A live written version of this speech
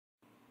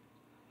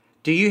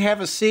Do you have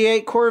a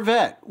C8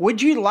 Corvette?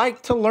 Would you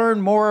like to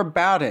learn more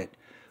about it?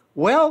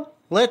 Well,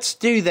 let's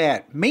do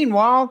that.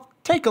 Meanwhile,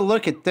 take a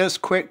look at this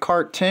quick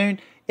cartoon.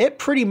 It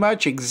pretty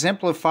much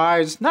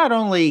exemplifies not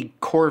only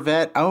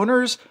Corvette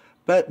owners,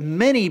 but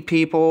many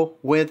people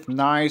with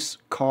nice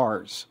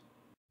cars.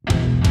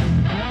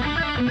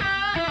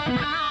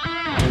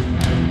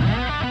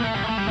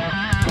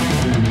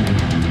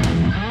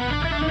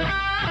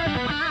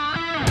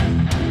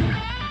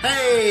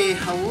 Hey,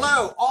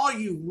 hello, all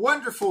you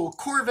wonderful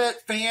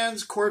Corvette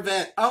fans,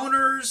 Corvette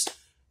owners,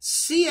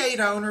 C8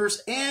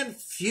 owners, and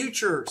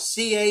future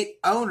C8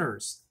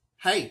 owners.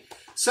 Hey,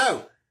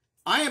 so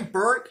I am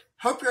Burke.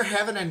 Hope you're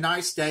having a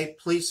nice day.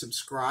 Please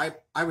subscribe.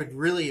 I would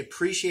really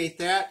appreciate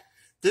that.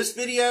 This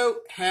video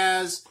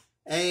has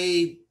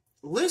a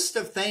list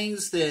of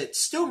things that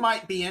still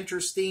might be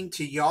interesting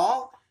to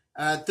y'all.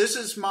 This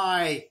is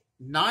my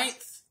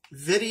 9th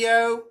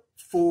video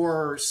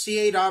for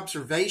C8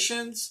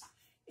 observations.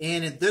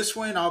 And in this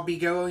one, I'll be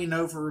going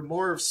over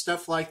more of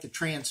stuff like the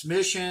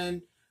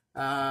transmission,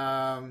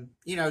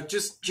 you know,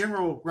 just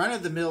general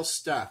run-of-the-mill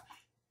stuff.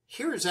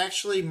 Here is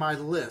actually my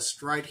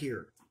list right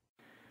here.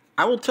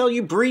 I will tell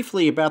you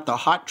briefly about the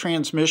hot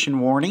transmission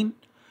warning,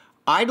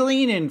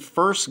 idling in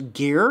first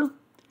gear,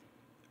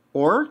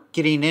 or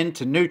getting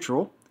into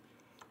neutral,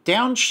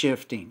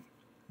 downshifting,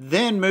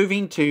 then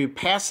moving to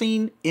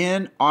passing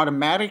in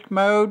automatic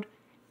mode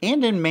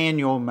and in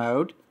manual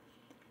mode,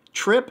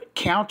 trip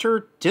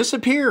counter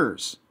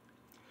disappears.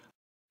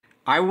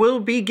 I will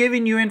be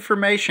giving you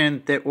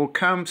information that will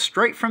come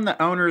straight from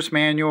the owner's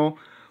manual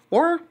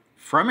or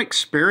from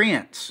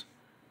experience.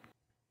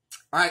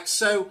 All right,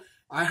 so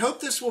I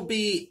hope this will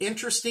be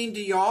interesting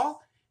to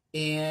y'all,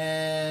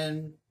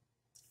 and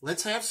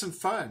let's have some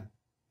fun.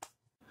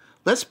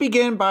 Let's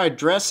begin by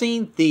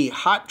addressing the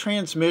hot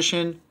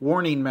transmission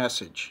warning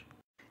message.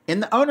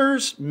 In the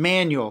owner's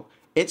manual,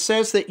 it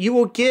says that you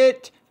will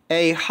get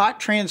a hot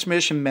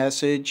transmission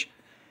message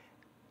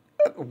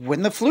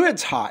when the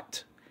fluid's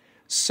hot.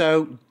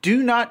 So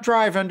do not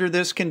drive under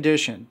this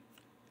condition.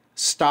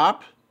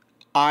 Stop,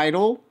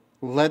 idle,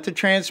 let the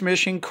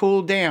transmission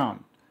cool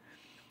down.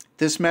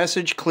 This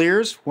message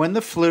clears when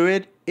the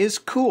fluid is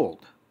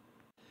cooled.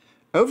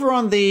 Over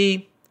on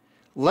the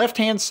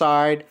left-hand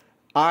side,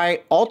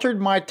 I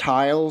altered my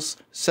tiles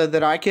so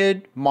that I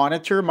could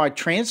monitor my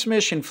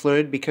transmission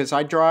fluid because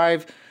I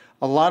drive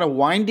a lot of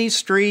windy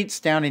streets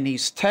down in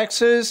East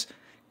Texas,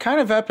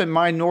 kind of up in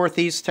my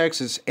Northeast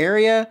Texas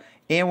area,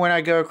 and when I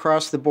go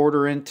across the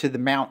border into the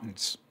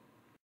mountains.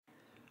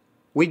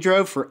 We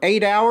drove for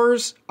 8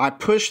 hours. I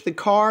pushed the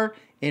car,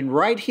 and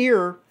right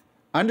here,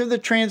 under the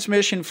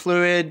transmission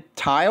fluid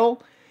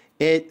tile,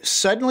 it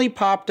suddenly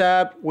popped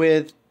up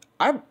with,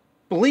 I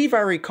believe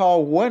I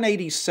recall,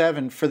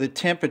 187 for the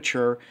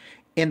temperature,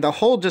 and the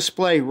whole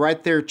display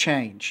right there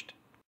changed.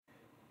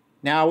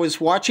 Now I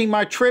was watching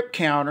my trip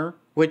counter,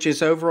 which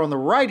is over on the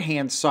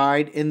right-hand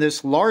side in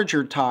this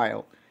larger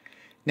tile.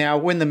 Now,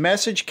 when the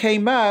message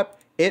came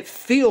up, it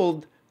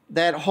filled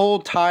that whole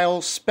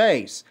tile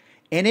space,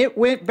 and it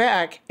went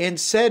back and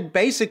said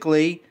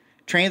basically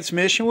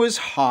transmission was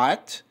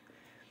hot,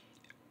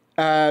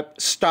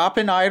 stop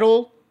and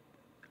idle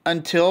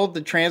until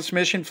the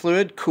transmission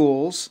fluid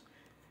cools,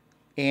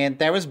 and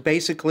that was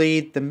basically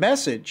the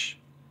message.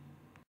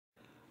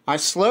 I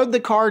slowed the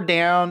car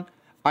down,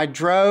 I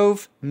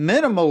drove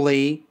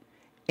minimally,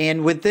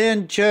 and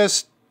within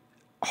just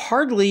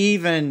hardly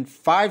even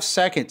 5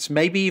 seconds,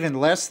 maybe even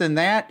less than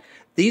that,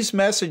 these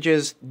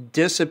messages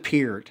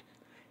disappeared.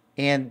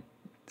 And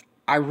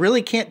I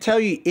really can't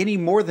tell you any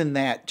more than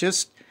that.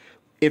 Just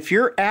if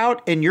you're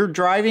out and you're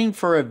driving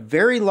for a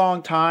very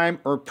long time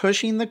or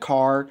pushing the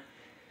car,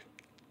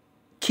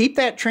 keep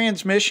that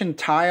transmission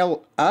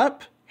tile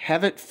up,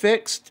 have it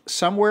fixed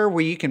somewhere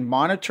where you can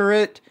monitor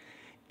it,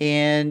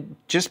 and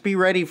just be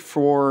ready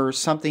for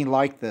something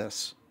like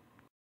this.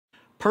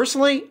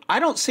 Personally, I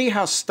don't see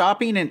how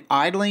stopping and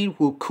idling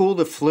will cool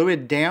the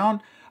fluid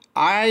down.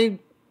 I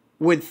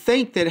would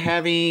think that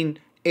having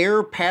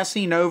air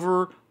passing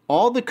over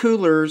all the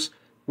coolers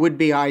would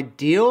be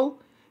ideal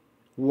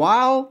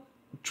while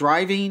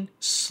driving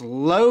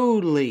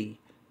slowly,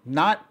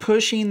 not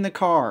pushing the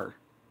car.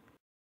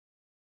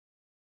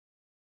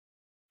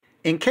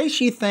 In case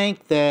you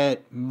think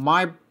that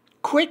my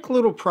quick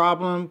little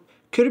problem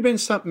could have been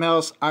something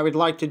else, I would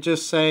like to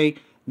just say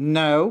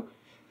no.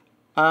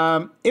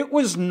 It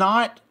was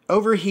not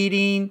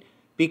overheating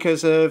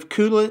because of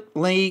coolant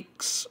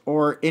leaks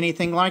or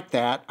anything like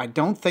that. I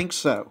don't think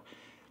so.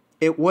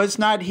 It was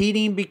not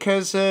heating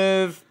because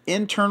of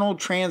internal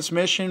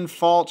transmission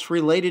faults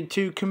related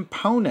to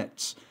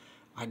components.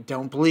 I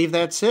don't believe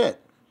that's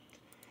it.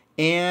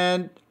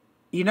 And,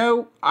 you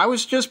know, I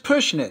was just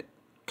pushing it,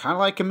 kind of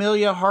like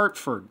Amelia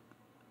Hartford.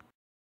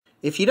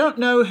 If you don't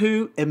know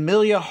who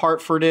Amelia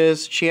Hartford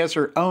is, she has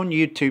her own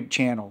YouTube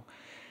channel.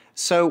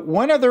 So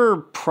one other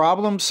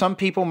problem some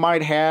people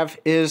might have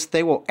is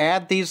they will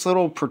add these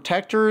little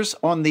protectors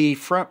on the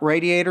front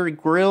radiator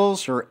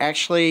grills, or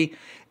actually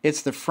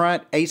it's the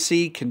front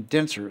AC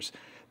condensers.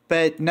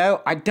 But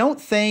no, I don't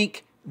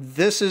think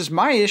this is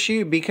my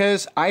issue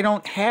because I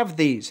don't have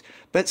these.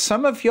 But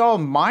some of y'all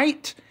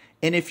might,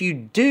 and if you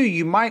do,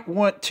 you might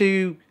want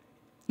to,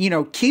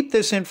 keep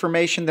this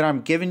information that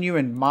I'm giving you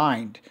in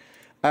mind.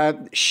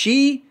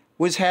 She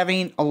was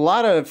having a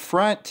lot of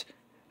front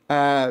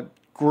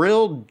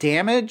grill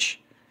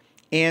damage,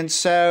 and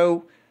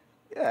so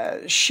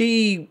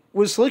she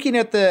was looking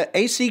at the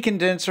AC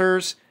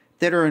condensers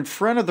that are in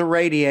front of the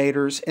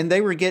radiators, and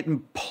they were getting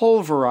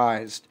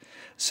pulverized.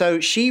 So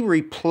she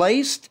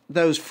replaced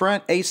those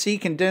front AC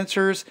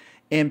condensers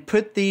and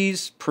put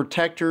these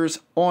protectors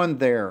on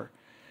there.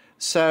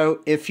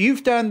 So if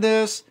you've done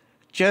this,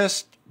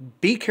 just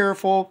be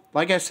careful.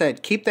 Like I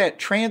said, keep that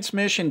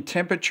transmission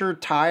temperature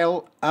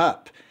tile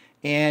up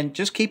and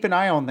just keep an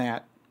eye on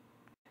that.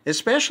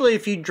 Especially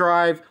if you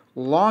drive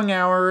long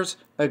hours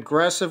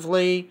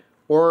aggressively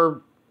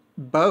or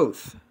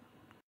both.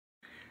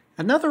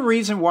 Another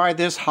reason why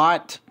this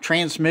hot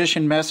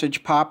transmission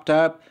message popped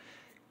up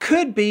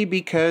could be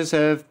because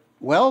of,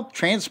 well,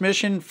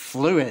 transmission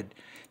fluid.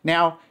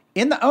 Now,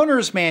 in the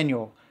owner's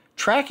manual,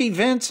 track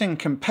events and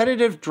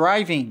competitive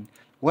driving,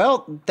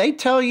 well, they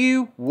tell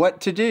you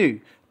what to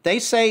do. They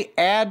say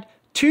add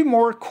 2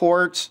 more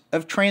quarts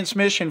of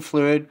transmission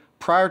fluid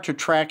prior to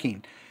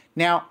tracking.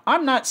 Now,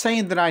 I'm not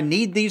saying that I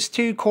need these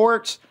 2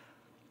 quarts,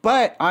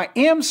 but I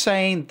am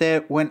saying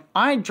that when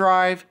I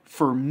drive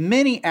for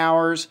many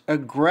hours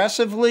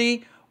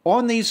aggressively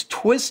on these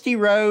twisty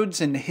roads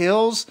and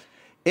hills,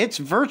 it's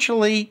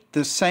virtually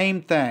the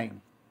same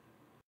thing.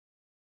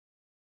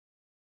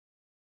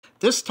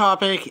 This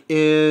topic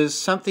is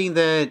something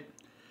that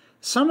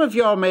some of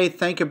y'all may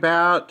think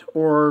about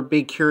or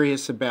be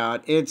curious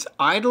about. It's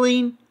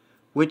idling,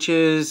 which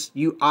is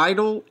you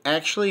idle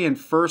actually in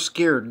first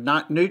gear,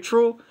 not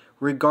neutral,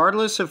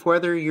 regardless of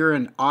whether you're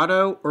in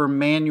auto or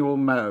manual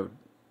mode.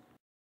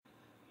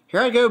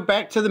 Here I go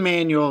back to the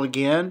manual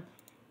again.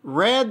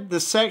 Read the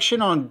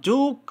section on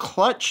dual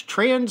clutch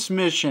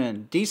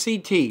transmission,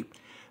 DCT.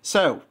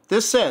 So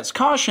this says,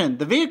 caution,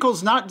 the vehicle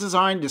is not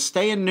designed to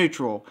stay in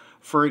neutral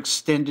for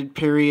extended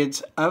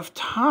periods of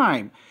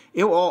time.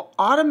 It will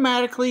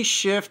automatically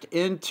shift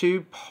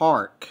into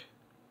park.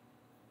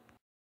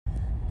 All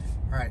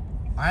right,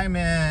 I'm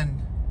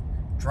in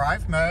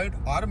drive mode,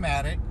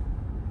 automatic,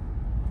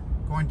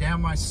 going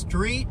down my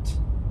street,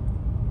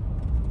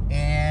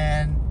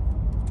 and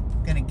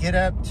I'm gonna get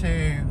up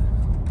to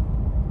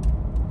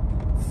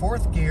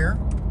 4th gear,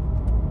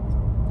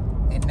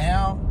 and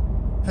now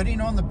putting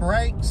on the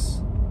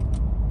brakes,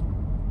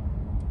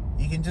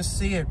 you can just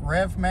see it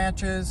rev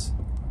matches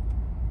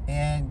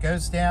and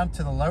goes down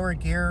to the lower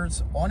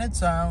gears on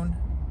its own.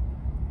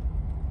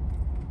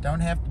 Don't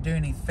have to do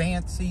any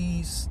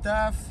fancy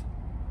stuff.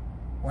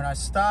 When I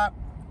stop,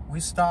 we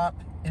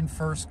stop in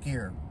 1st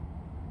gear.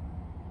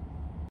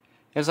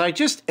 As I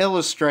just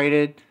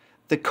illustrated,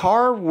 the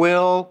car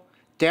will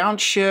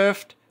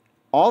downshift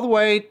all the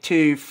way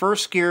to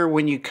 1st gear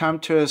when you come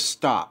to a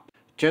stop.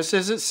 Just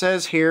as it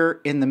says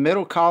here in the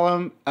middle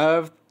column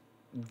of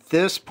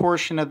this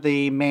portion of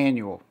the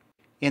manual.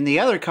 In the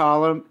other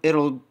column,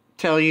 it'll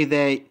tell you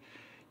that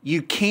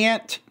you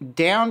can't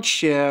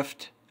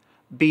downshift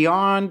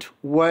beyond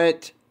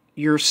what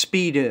your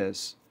speed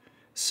is.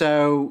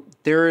 So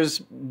there is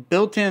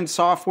built-in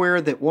software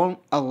that won't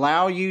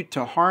allow you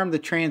to harm the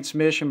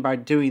transmission by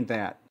doing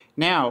that.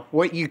 Now,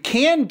 what you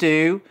can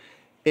do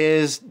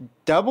is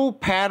double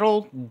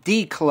paddle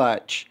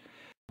declutch.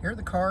 Here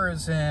the car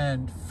is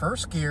in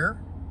 1st gear.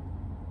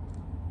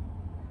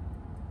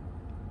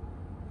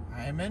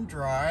 I am in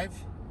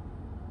drive.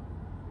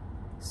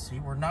 See,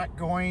 we're not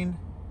going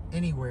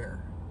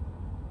anywhere.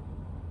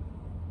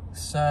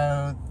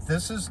 So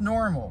this is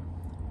normal.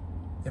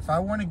 If I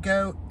want to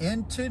go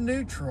into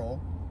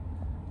neutral,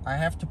 I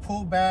have to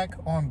pull back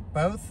on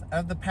both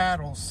of the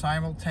paddles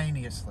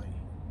simultaneously.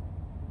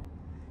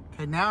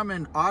 Okay, now I'm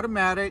in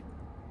automatic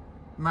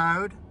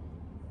mode.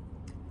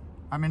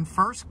 I'm in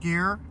 1st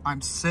gear.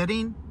 I'm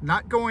sitting,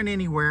 not going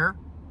anywhere.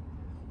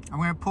 I'm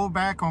going to pull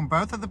back on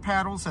both of the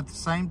paddles at the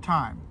same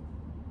time.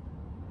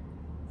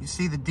 You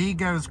see the D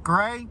goes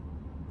gray.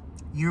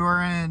 You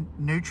are in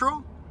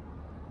neutral.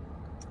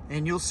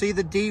 And you'll see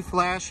the D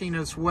flashing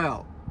as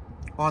well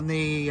on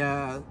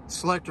the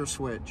selector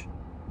switch.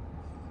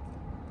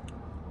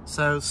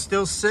 So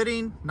still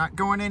sitting, not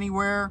going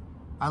anywhere.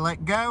 I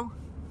let go.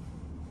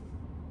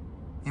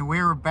 And we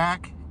are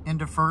back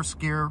into 1st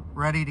gear,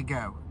 ready to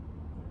go.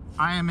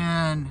 I am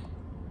in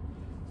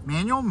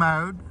manual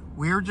mode.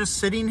 We are just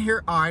sitting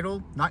here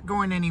idle, not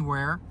going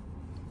anywhere.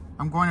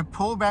 I'm going to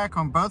pull back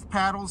on both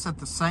paddles at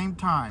the same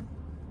time.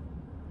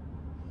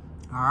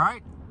 All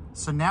right,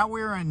 so now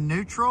we're in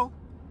neutral.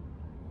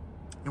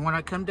 And when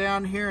I come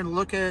down here and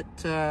look at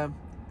the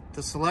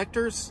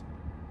selectors,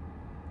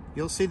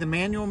 you'll see the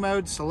manual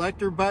mode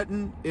selector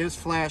button is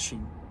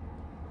flashing.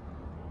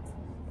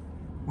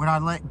 When I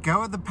let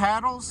go of the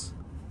paddles,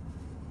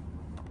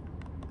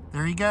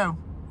 there you go.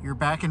 You're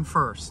back in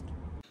 1st.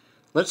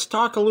 Let's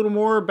talk a little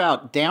more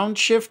about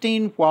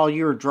downshifting while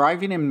you're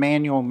driving in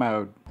manual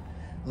mode.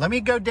 Let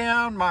me go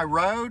down my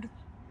road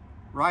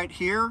right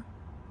here.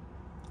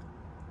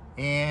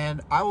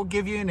 And I will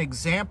give you an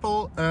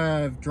example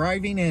of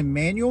driving in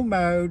manual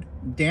mode,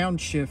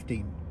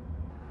 downshifting.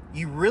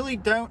 You really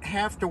don't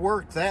have to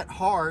work that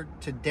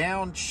hard to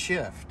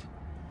downshift.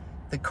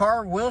 The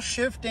car will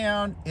shift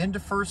down into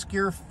first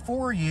gear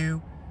for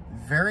you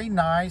very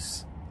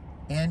nice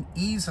and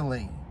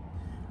easily.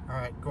 All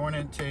right, going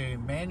into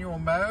manual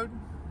mode,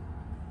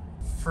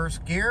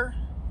 first gear,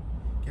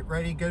 get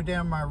ready to go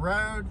down my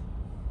road.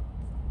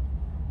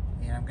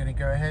 And I'm gonna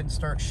go ahead and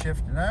start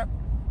shifting up.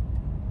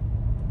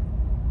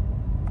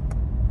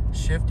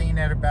 Shifting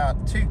at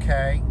about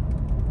 2K.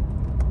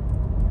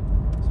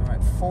 So I'm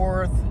at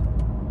 4th.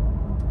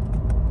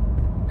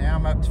 Now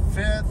I'm up to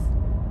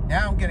 5th.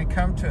 Now I'm going to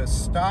come to a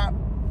stop.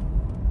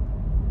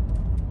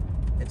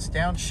 It's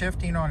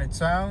downshifting on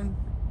its own.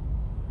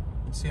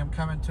 You can see I'm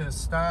coming to a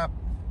stop.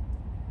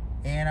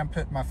 And I'm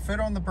putting my foot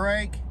on the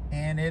brake,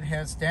 and it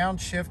has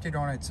downshifted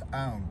on its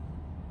own.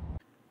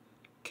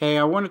 Okay,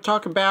 I want to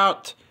talk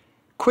about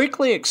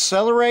quickly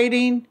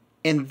accelerating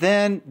and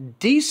then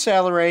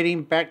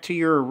decelerating back to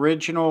your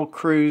original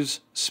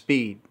cruise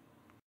speed.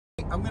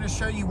 I'm going to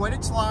show you what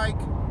it's like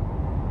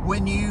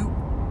when you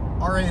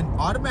are in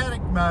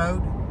automatic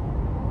mode.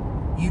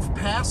 You've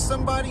passed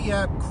somebody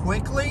up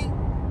quickly,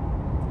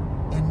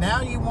 and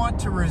now you want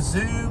to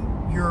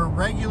resume your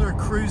regular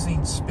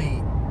cruising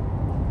speed.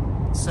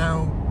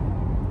 So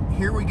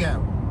here we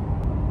go.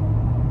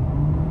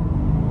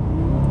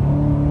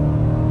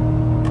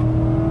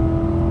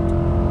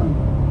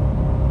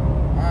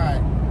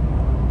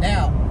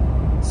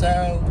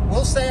 So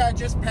we'll say I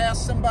just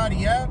passed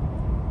somebody up,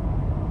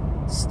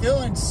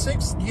 still in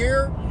 6th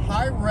gear,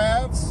 high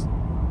revs,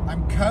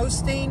 I'm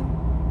coasting,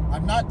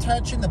 I'm not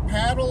touching the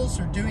paddles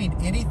or doing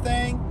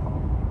anything.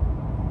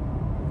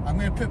 I'm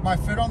going to put my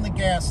foot on the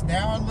gas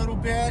now a little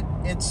bit.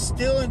 It's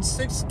still in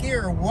 6th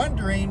gear,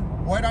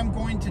 wondering what I'm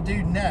going to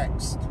do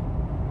next.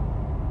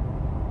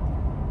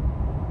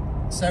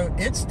 So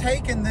it's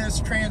taken this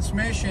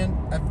transmission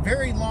a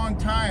very long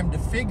time to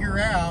figure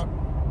out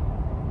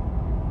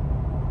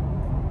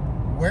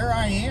where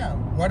I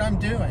am, what I'm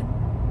doing.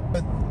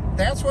 But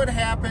that's what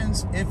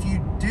happens if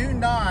you do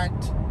not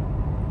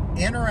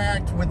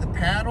interact with the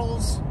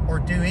paddles or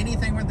do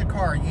anything with the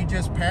car. You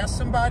just pass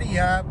somebody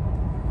up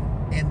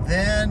and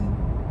then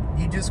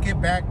you just get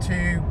back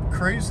to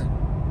cruising.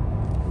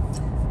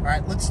 All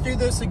right, let's do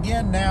this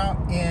again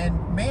now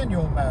in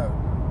manual mode.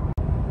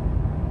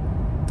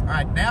 All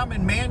right, now I'm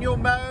in manual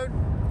mode.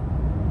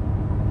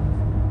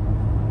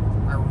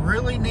 I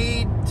really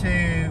need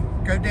to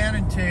go down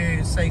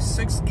into, say,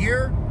 6th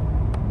gear.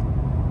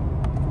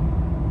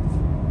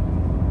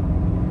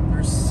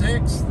 There's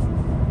 6th,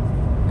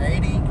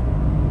 80.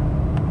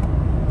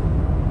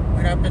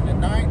 Went up into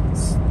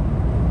 9ths.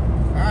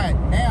 All right,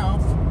 now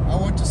I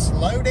want to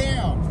slow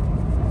down.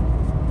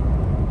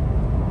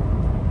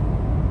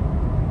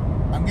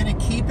 I'm going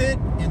to keep it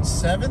in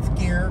 7th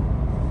gear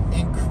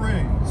and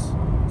cruise.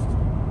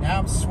 Now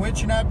I'm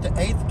switching up to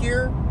 8th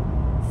gear.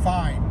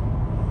 Fine.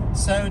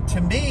 So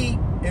to me,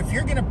 if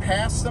you're going to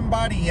pass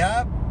somebody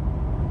up,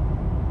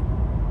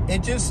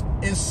 it just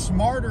is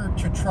smarter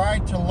to try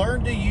to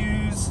learn to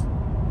use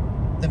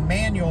the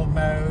manual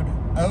mode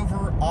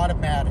over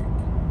automatic.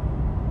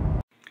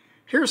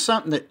 Here's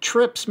something that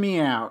trips me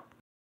out.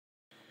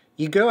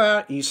 You go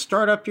out, you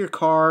start up your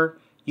car,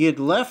 you had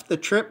left the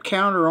trip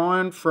counter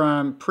on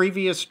from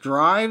previous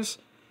drives,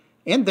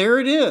 and there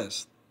it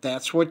is.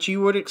 That's what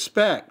you would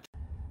expect.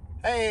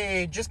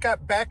 Hey, just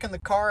got back in the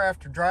car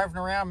after driving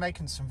around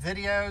making some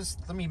videos.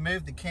 Let me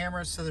move the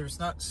camera so there's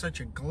not such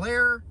a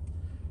glare.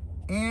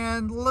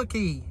 And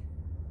looky,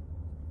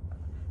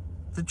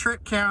 the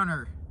trip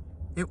counter,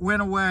 it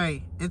went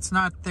away. It's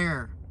not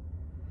there.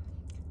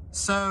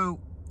 So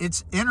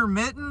it's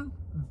intermittent,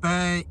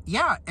 but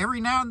yeah,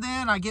 every now and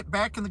then I get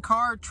back in the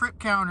car, trip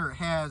counter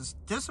has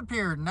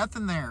disappeared,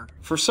 nothing there.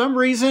 For some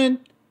reason,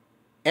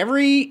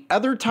 every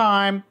other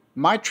time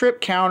my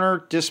trip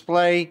counter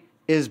display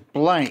is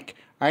blank.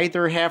 I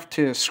either have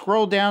to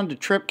scroll down to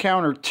trip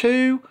counter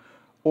 2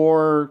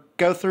 or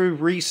go through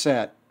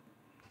reset.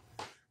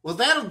 Well,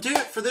 that'll do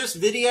it for this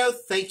video.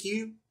 Thank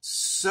you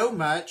so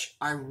much.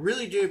 I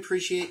really do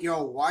appreciate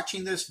y'all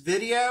watching this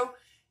video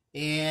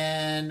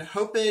and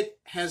hope it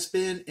has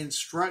been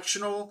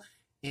instructional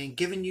and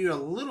given you a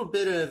little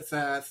bit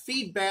of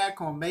feedback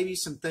on maybe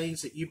some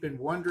things that you've been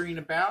wondering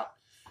about.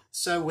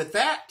 So with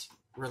that,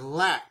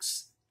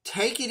 relax,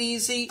 take it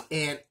easy,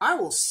 and I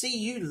will see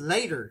you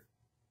later.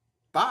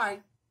 Bye.